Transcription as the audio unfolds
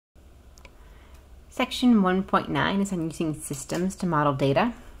Section 1.9 is on using systems to model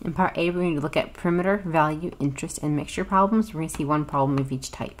data. In part A, we're going to look at perimeter, value, interest, and mixture problems. We're going to see one problem of each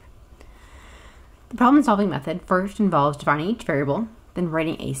type. The problem-solving method first involves defining each variable, then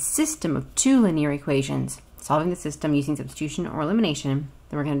writing a system of two linear equations, solving the system using substitution or elimination.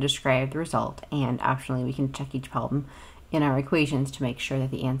 Then we're going to describe the result, and optionally we can check each problem in our equations to make sure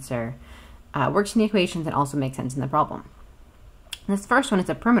that the answer works in the equations and also makes sense in the problem. This first one is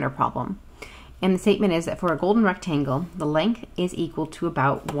a perimeter problem. And the statement is that for a golden rectangle, the length is equal to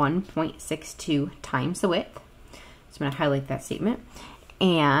about 1.62 times the width. So I'm going to highlight that statement.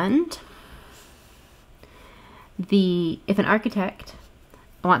 And if an architect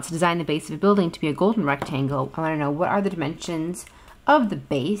wants to design the base of a building to be a golden rectangle, I want to know what are the dimensions of the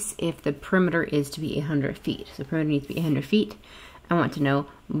base if the perimeter is to be 800 feet. So the perimeter needs to be 800 feet. I want to know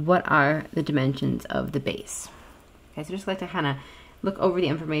what are the dimensions of the base. Okay, so just like to kind of look over the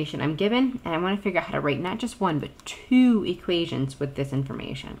information I'm given, and I want to figure out how to write not just one, but two equations with this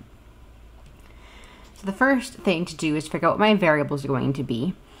information. So the first thing to do is figure out what my variables are going to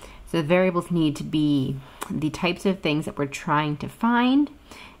be. So the variables need to be the types of things that we're trying to find.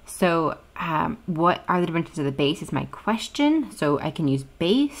 So what are the dimensions of the base is my question. So I can use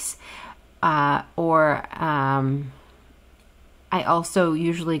base, or I also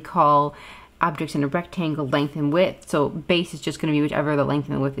usually call objects in a rectangle length and width. So base is just going to be whichever the length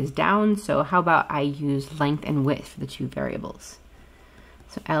and the width is down. So how about I use length and width for the two variables.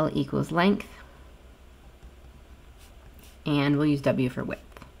 So L equals length, and we'll use W for width.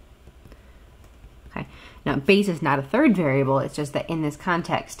 Okay. Now base is not a third variable. It's just that in this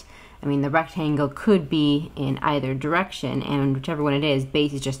context, I mean, the rectangle could be in either direction, and whichever one it is,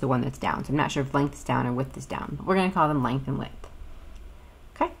 base is just the one that's down. So I'm not sure if length is down or width is down, but we're going to call them length and width.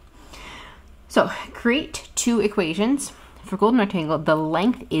 So create two equations. For golden rectangle, the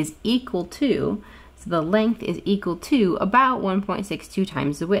length is equal to, so the length is equal to about 1.62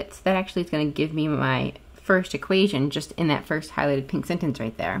 times the width. So that actually is going to give me my first equation just in that first highlighted pink sentence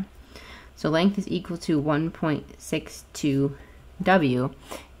right there. So length is equal to 1.62 W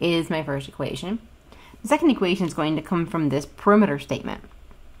is my first equation. The second equation is going to come from this perimeter statement.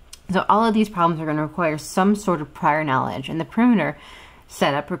 So all of these problems are going to require some sort of prior knowledge, and the perimeter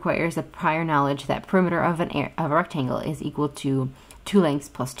setup requires the prior knowledge that perimeter of a rectangle is equal to 2 lengths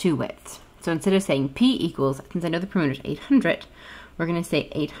plus 2 widths. So instead of saying P equals, since I know the perimeter is 800, we're going to say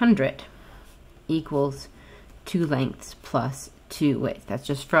 800 equals 2 lengths plus 2 widths. That's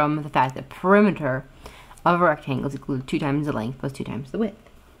just from the fact that perimeter of a rectangle is equal to 2 times the length plus 2 times the width.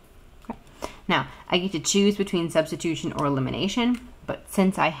 Okay. Now, I get to choose between substitution or elimination, but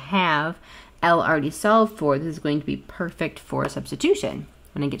since I have L already solved for, this is going to be perfect for substitution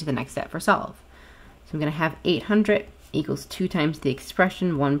when I get to the next step for solve. So I'm going to have 800 equals 2 times the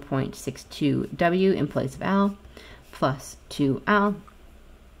expression 1.62 W in place of L plus 2L.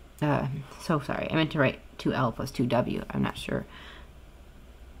 So sorry, I meant to write 2L plus 2W. I'm not sure.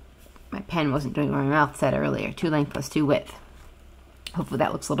 My pen wasn't doing what my mouth said earlier. 2 length plus 2 width. Hopefully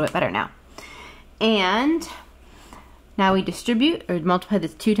that looks a little bit better now. And now we distribute or multiply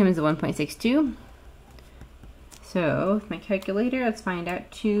this 2 times the 1.62. So with my calculator, let's find out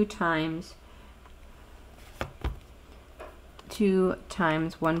 2 times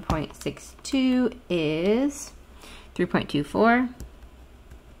 1.62 is 3.24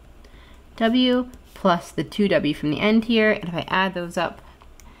 W plus the 2W from the end here. And if I add those up,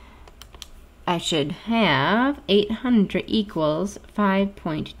 I should have 800 equals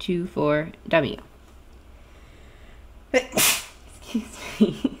 5.24 W. Excuse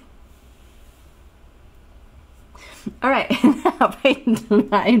me. All right, now if I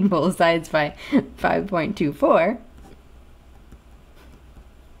divide both sides by 5.24,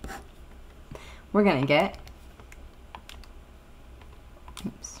 we're gonna get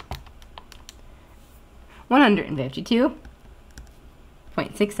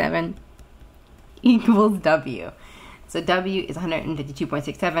 152.67 equals W. So W is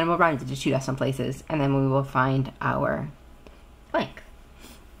 152.67. We'll round it to 2 decimal places, and then we will find our length.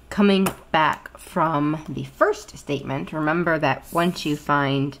 Coming back from the first statement, remember that once you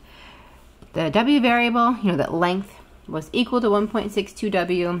find the W variable, you know that length was equal to 1.62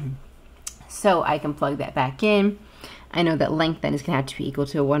 W, so I can plug that back in. I know that length then is going to have to be equal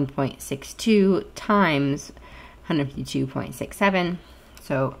to 1.62 times 152.67.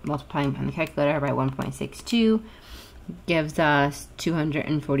 So multiplying on the calculator by 1.62 gives us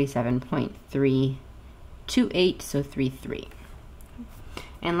 247.328, so 33.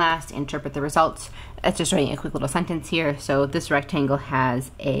 And last, interpret the results. That's just writing a quick little sentence here. So this rectangle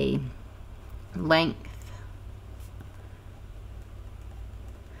has a length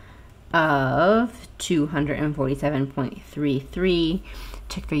of 247.33.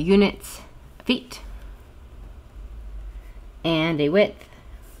 Check for units, feet, and a width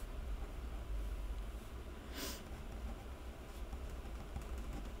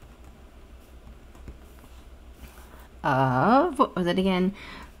of, what was it again?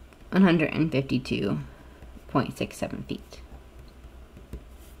 152.67 feet.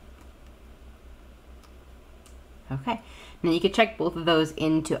 Okay, now you could check both of those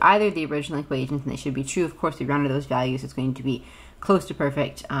into either of the original equations and they should be true. Of course, we rounded those values, it's going to be close to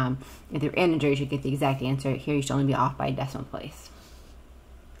perfect. If they're integer, you should get the exact answer. Here, you should only be off by a decimal place.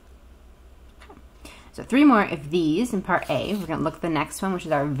 Okay. So 3 more of these in part A. We're going to look at the next one, which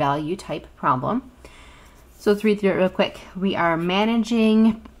is our value type problem. So let's read through it real quick. We are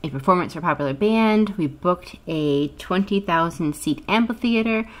managing a performance for a popular band. We booked a 20,000 seat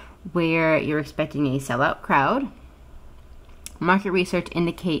amphitheater where you're expecting a sellout crowd. Market research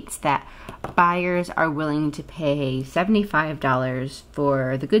indicates that buyers are willing to pay $75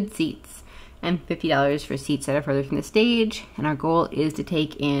 for the good seats and $50 for seats that are further from the stage. And our goal is to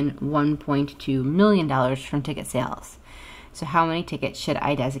take in $1.2 million from ticket sales. So how many tickets should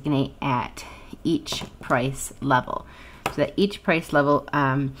I designate at each price level? So that each price level,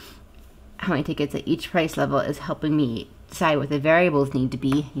 how many tickets at each price level is helping me decide what the variables need to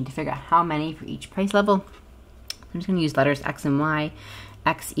be. I need to figure out how many for each price level. I'm just going to use letters X and Y.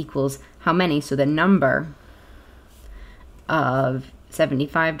 X equals how many, so the number of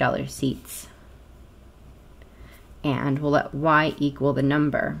 $75 seats. And we'll let Y equal the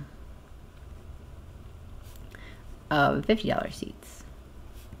number of $50 seats.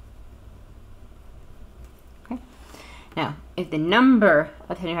 Okay. Now, if the number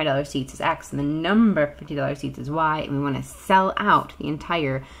of $75 seats is X and the number of $50 seats is Y, and we want to sell out the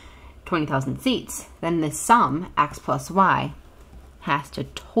entire 20,000 seats, then the sum, X plus Y, has to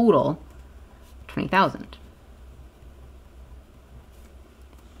total 20,000.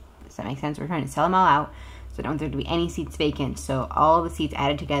 Does that make sense? We're trying to sell them all out, so I don't want there to be any seats vacant. So all the seats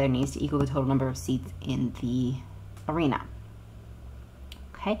added together needs to equal the total number of seats in the arena.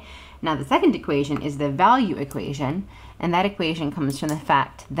 Okay, now the second equation is the value equation, and that equation comes from the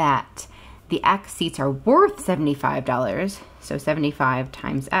fact that the X seats are worth $75, so 75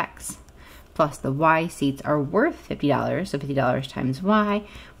 times X, plus the Y seats are worth $50, so $50 times Y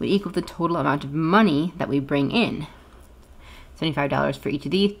would equal the total amount of money that we bring in. $75 for each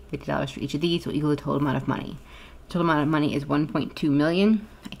of these, $50 for each of these will equal the total amount of money. The total amount of money is 1.2 million.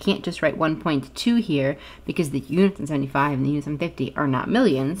 I can't just write 1.2 here because the units in 75 and the units in 50 are not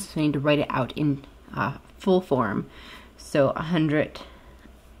millions, so I need to write it out in full form. So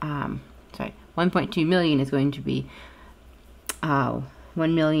 1.2 million is going to be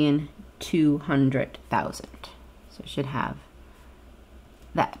 1,200,000. So it should have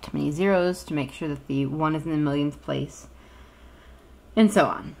that many zeros to make sure that the 1 is in the millions place, and so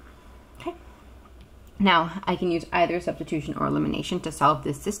on. Okay. Now I can use either substitution or elimination to solve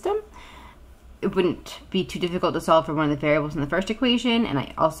this system. It wouldn't be too difficult to solve for one of the variables in the first equation, and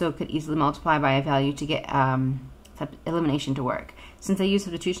I also could easily multiply by a value to get elimination to work. Since I used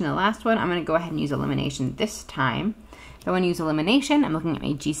substitution in the last one, I'm going to go ahead and use elimination this time. If I want to use elimination, I'm looking at my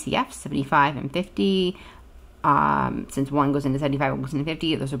GCF, 75 and 50. Since one goes into 75, one goes into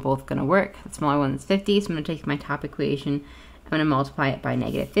 50, those are both going to work. The smaller one is 50, so I'm going to take my top equation, I'm going to multiply it by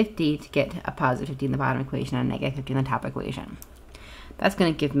negative 50 to get a positive 50 in the bottom equation and a negative 50 in the top equation. That's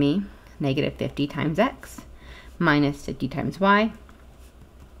going to give me negative 50 times X minus 50 times Y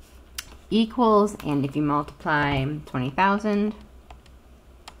equals, and if you multiply 20,000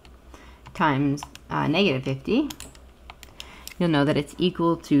 times negative 50, you'll know that it's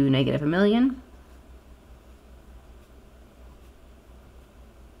equal to negative 1,000,000.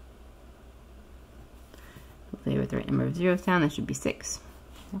 Hopefully with the right number of zeros down, that should be 6.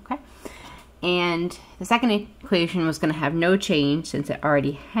 Okay. And the second equation was going to have no change since it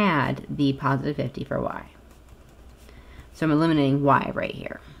already had the positive 50 for Y. So I'm eliminating Y right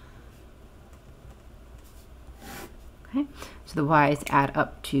here. Okay, so the Y's add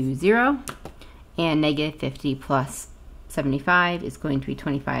up to 0, and negative 50 plus 75 is going to be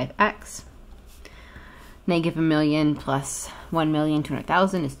 25X. Negative 1,000,000 plus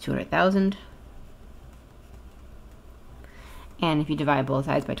 1,200,000 is 200,000. And if you divide both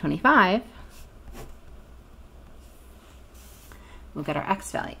sides by 25, we'll get our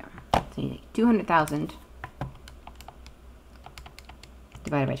X value. So you take 200,000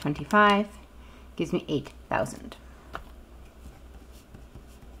 divided by 25 gives me 8,000.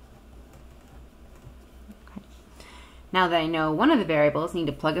 Okay. Now that I know one of the variables, I need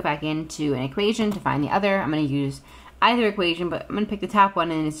to plug it back into an equation to find the other. I'm going to use either equation, but I'm going to pick the top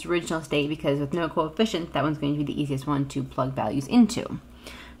one in its original state because with no coefficient, that one's going to be the easiest one to plug values into.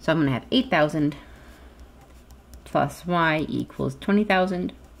 So I'm going to have 8,000 plus y equals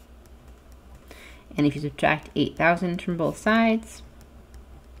 20,000. And if you subtract 8,000 from both sides,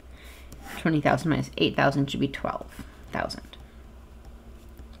 20,000 minus 8,000 should be 12,000.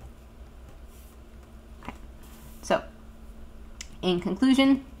 Okay. So, in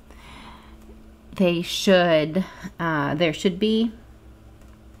conclusion, there should be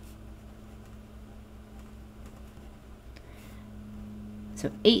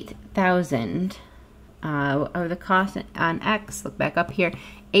so 8,000 of the cost on X. Look back up here.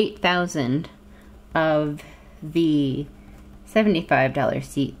 8,000 of the $75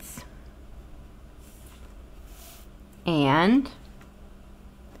 seats, and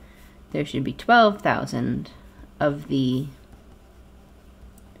there should be 12,000 of the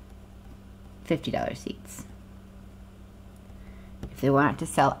 $50 seats if they want it to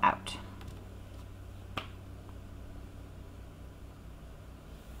sell out.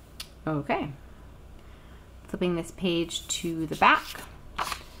 Okay, flipping this page to the back,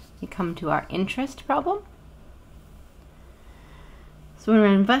 we come to our interest problem. So when we're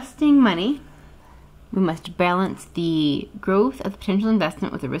investing money, we must balance the growth of the potential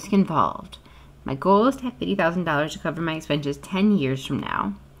investment with the risk involved. My goal is to have $50,000 to cover my expenses 10 years from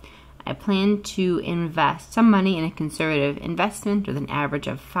now. I plan to invest some money in a conservative investment with an average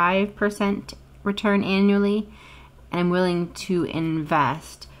of 5% return annually, and I'm willing to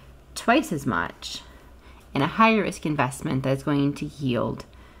invest twice as much in a higher risk investment that is going to yield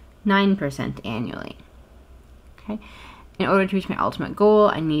 9% annually. Okay. In order to reach my ultimate goal,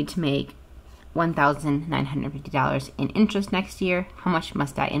 I need to make $1,950 in interest next year. How much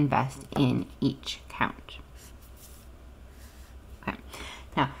must I invest in each account? Okay.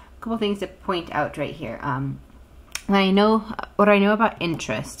 Now, a couple things to point out right here. What I know about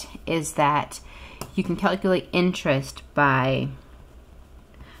interest is that you can calculate interest by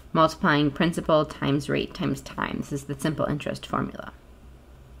multiplying principal times rate times time. This is the simple interest formula.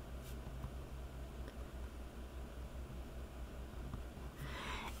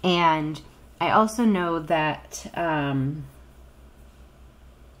 And I also know that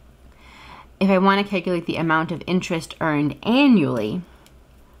if I want to calculate the amount of interest earned annually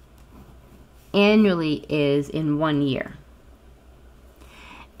is in 1 year.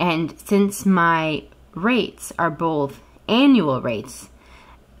 And since my rates are both annual rates,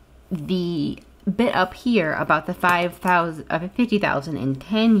 the bit up here about the 50,000 in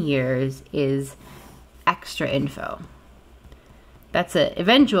 10 years is extra info. That's an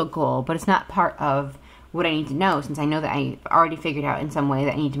eventual goal, but it's not part of what I need to know, since I know that I already figured out in some way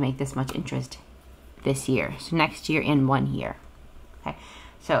that I need to make this much interest this year. So next year in 1 year. Okay.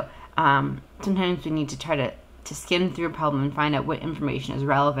 So sometimes we need to try to skim through a problem and find out what information is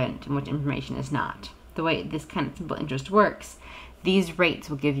relevant and what information is not. The way this kind of simple interest works, these rates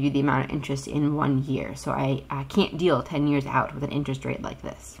will give you the amount of interest in 1 year. So I can't deal 10 years out with an interest rate like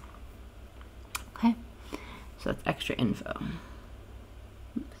this. Okay. So that's extra info.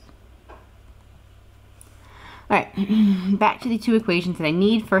 All right, back to the two equations that I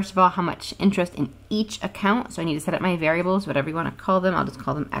need. First of all, how much interest in each account. So I need to set up my variables, whatever you want to call them. I'll just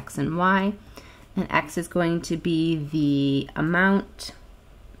call them X and Y. And X is going to be the amount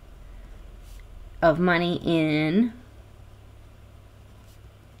of money in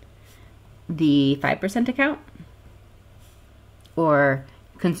the 5% account or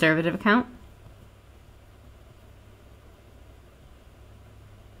conservative account.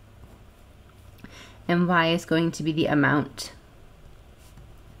 And Y is going to be the amount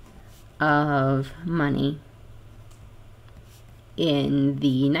of money in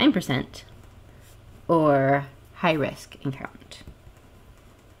the 9% or high risk account.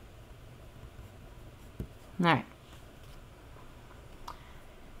 All right.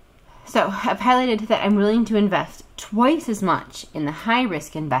 So I've highlighted that I'm willing to invest twice as much in the high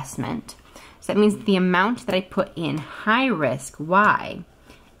risk investment. So that means the amount that I put in high risk, Y,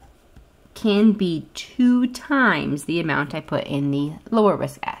 can be 2 times the amount I put in the lower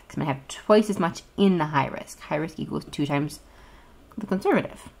risk X. I'm going to have twice as much in the high risk. High risk equals 2 times the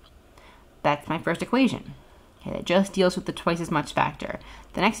conservative. That's my first equation. Okay, that just deals with the twice as much factor.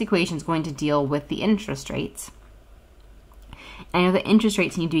 The next equation is going to deal with the interest rates. I know the interest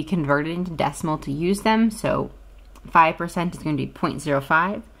rates need to be converted into decimal to use them, so 5% is going to be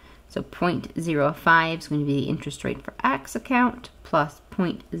 0.05. So 0.05 is going to be the interest rate for X account, plus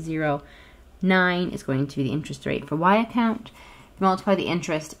 0.09 is going to be the interest rate for Y account. If you multiply the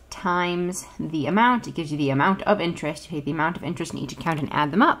interest times the amount, it gives you the amount of interest. You take the amount of interest in each account and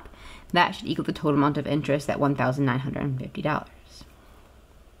add them up. that should equal the total amount of interest at $1,950.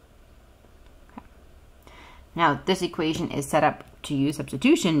 Okay. Now, this equation is set up to use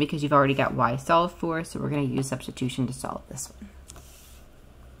substitution because you've already got y solved for, so we're going to use substitution to solve this one.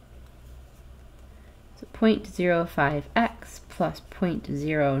 So 0.05x plus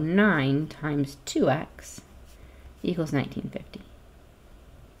 0.09 times 2x equals 1950.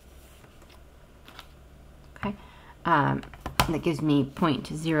 Okay, that gives me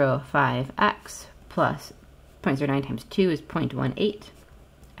 0.05x plus 0.09 times 2 is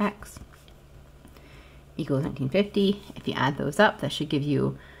 0.18x equals 1950. If you add those up, that should give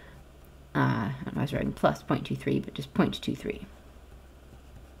you, I was writing plus 0.23, but just 0.23.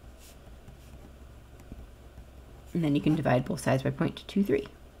 And then you can divide both sides by 0.23.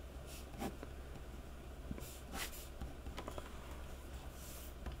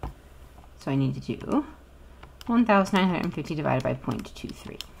 So I need to do 1,950 divided by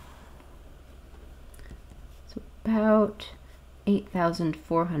 0.23. So about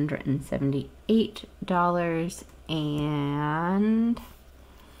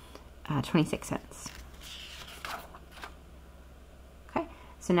 $8,478.26. Okay,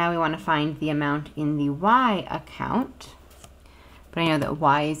 so now we want to find the amount in the y account, but I know that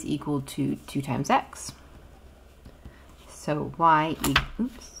y is equal to 2 times x. So y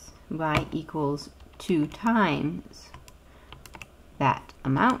equals 2 times that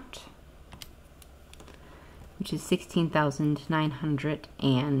amount, which is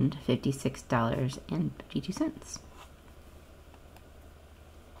 $16,956.52.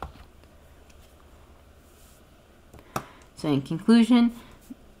 So in conclusion,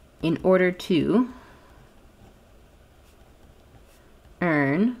 in order to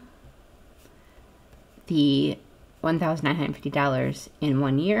earn the $1,950 in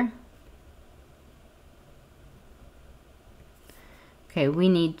 1 year, okay, we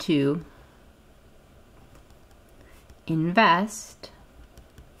need to invest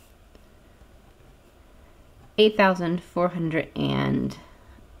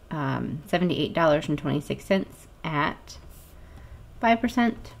 $8,478.26 at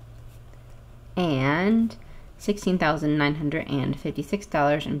 5% and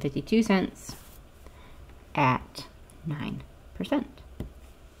 $16,956.52 at 9%.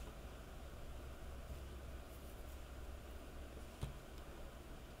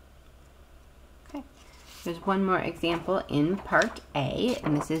 Okay, there's one more example in part A,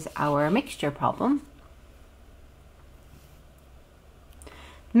 and this is our mixture problem.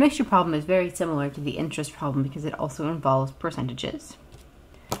 The mixture problem is very similar to the interest problem because it also involves percentages.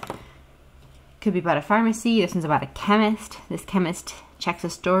 Could be about a pharmacy. This one's about a chemist. This chemist checks a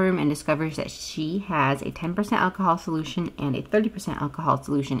storeroom and discovers that she has a 10% alcohol solution and a 30% alcohol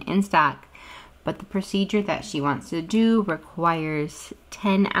solution in stock, but the procedure that she wants to do requires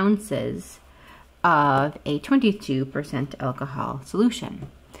 10 ounces of a 22% alcohol solution.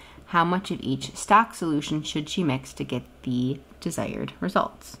 How much of each stock solution should she mix to get the desired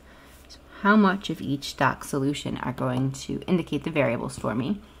results? So how much of each stock solution are going to indicate the variables for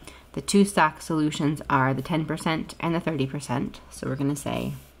me. The two stock solutions are the 10% and the 30%. So we're going to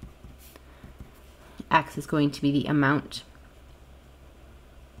say X is going to be the amount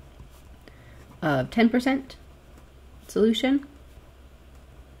of 10% solution,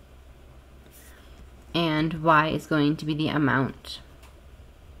 and Y is going to be the amount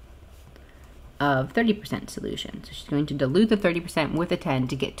of 30% solution. So she's going to dilute the 30% with a 10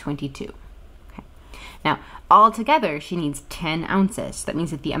 to get 22. Okay. Now, altogether, she needs 10 ounces. So that means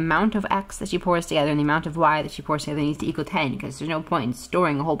that the amount of X that she pours together and the amount of Y that she pours together needs to equal 10, because there's no point in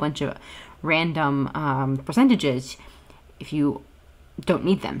storing a whole bunch of random percentages if you don't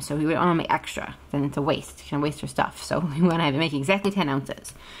need them. So we would want to make extra. Then it's a waste. You're going to waste your stuff. So we want to have it make exactly 10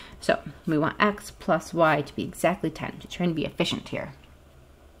 ounces. So we want X plus Y to be exactly 10. Just trying to be efficient here.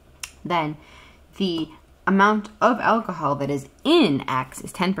 Then the amount of alcohol that is in X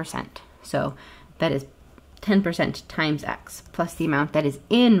is 10%. So that is 10% times X, plus the amount that is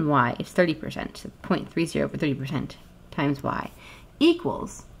in Y is 30%. So 0.30 over 30% times Y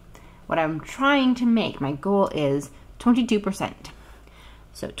equals what I'm trying to make. My goal is 22%.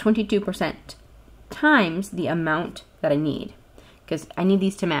 So 22% times the amount that I need, because I need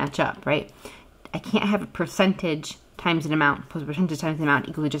these to match up, right? I can't have a percentage times an amount plus a percentage times an amount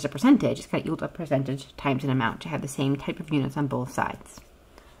equal to just a percentage. It's got to equal to a percentage times an amount to have the same type of units on both sides.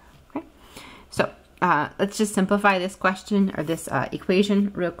 Okay, so let's just simplify this question or this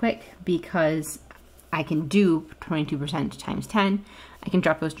equation real quick, because I can do 22% times 10. I can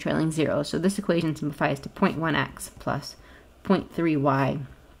drop those trailing zeros. So this equation simplifies to 0.1x plus 0.3y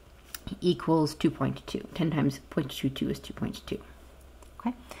equals 2.2. 10 times 0.22 is 2.2.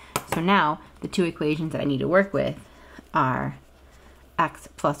 Okay, So now the two equations that I need to work with are x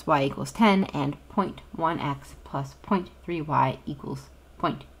plus y equals 10 and 0.1x plus 0.3y equals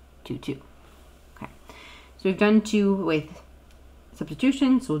 0.22. Okay, so we've done 2 with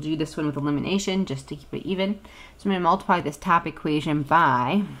substitution, so we'll do this one with elimination just to keep it even. So I'm going to multiply this top equation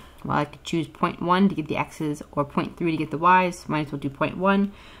by, well, I could choose 0.1 to get the x's or 0.3 to get the y's. Might as well do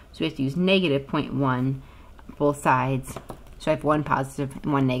 0.1. So we have to use negative 0.1 both sides. So I have one positive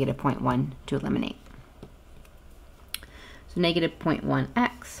and one negative 0.1 to eliminate. So negative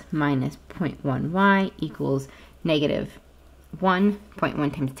 0.1x minus 0.1y equals negative 1.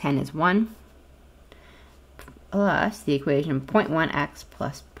 0.1 times 10 is 1. Plus the equation 0.1x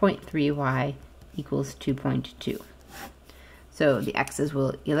plus 0.3y equals 2.2. So the x's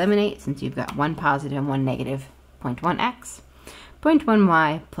will eliminate since you've got one positive and one negative 0.1x.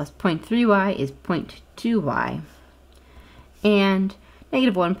 0.1y plus 0.3y is 0.2y. And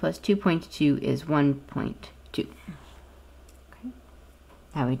negative 1 plus 2.2 is 1.2. Okay.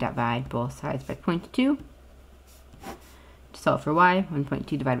 Now we divide both sides by 0.2. To solve for y,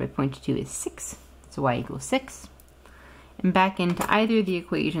 1.2 divided by 0.2 is 6. So y equals 6. And back into either of the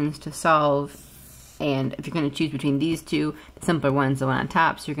equations to solve. And if you're going to choose between these two, the simpler one's the one on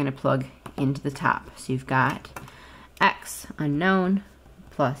top, so you're going to plug into the top. So you've got x unknown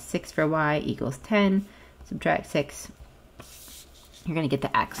plus 6 for y equals 10. Subtract 6. You're going to get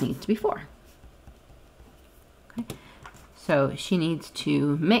the x needs to be 4. Okay. So she needs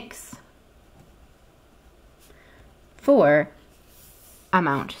to mix 4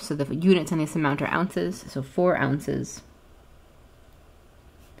 amount. So the units on this amount are ounces. So 4 ounces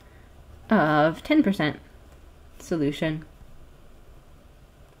of 10% solution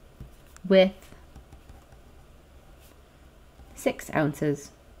with 6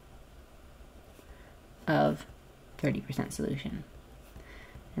 ounces of 30% solution.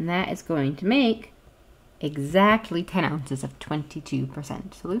 And that is going to make exactly 10 ounces of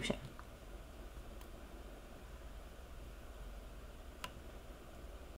 22% solution.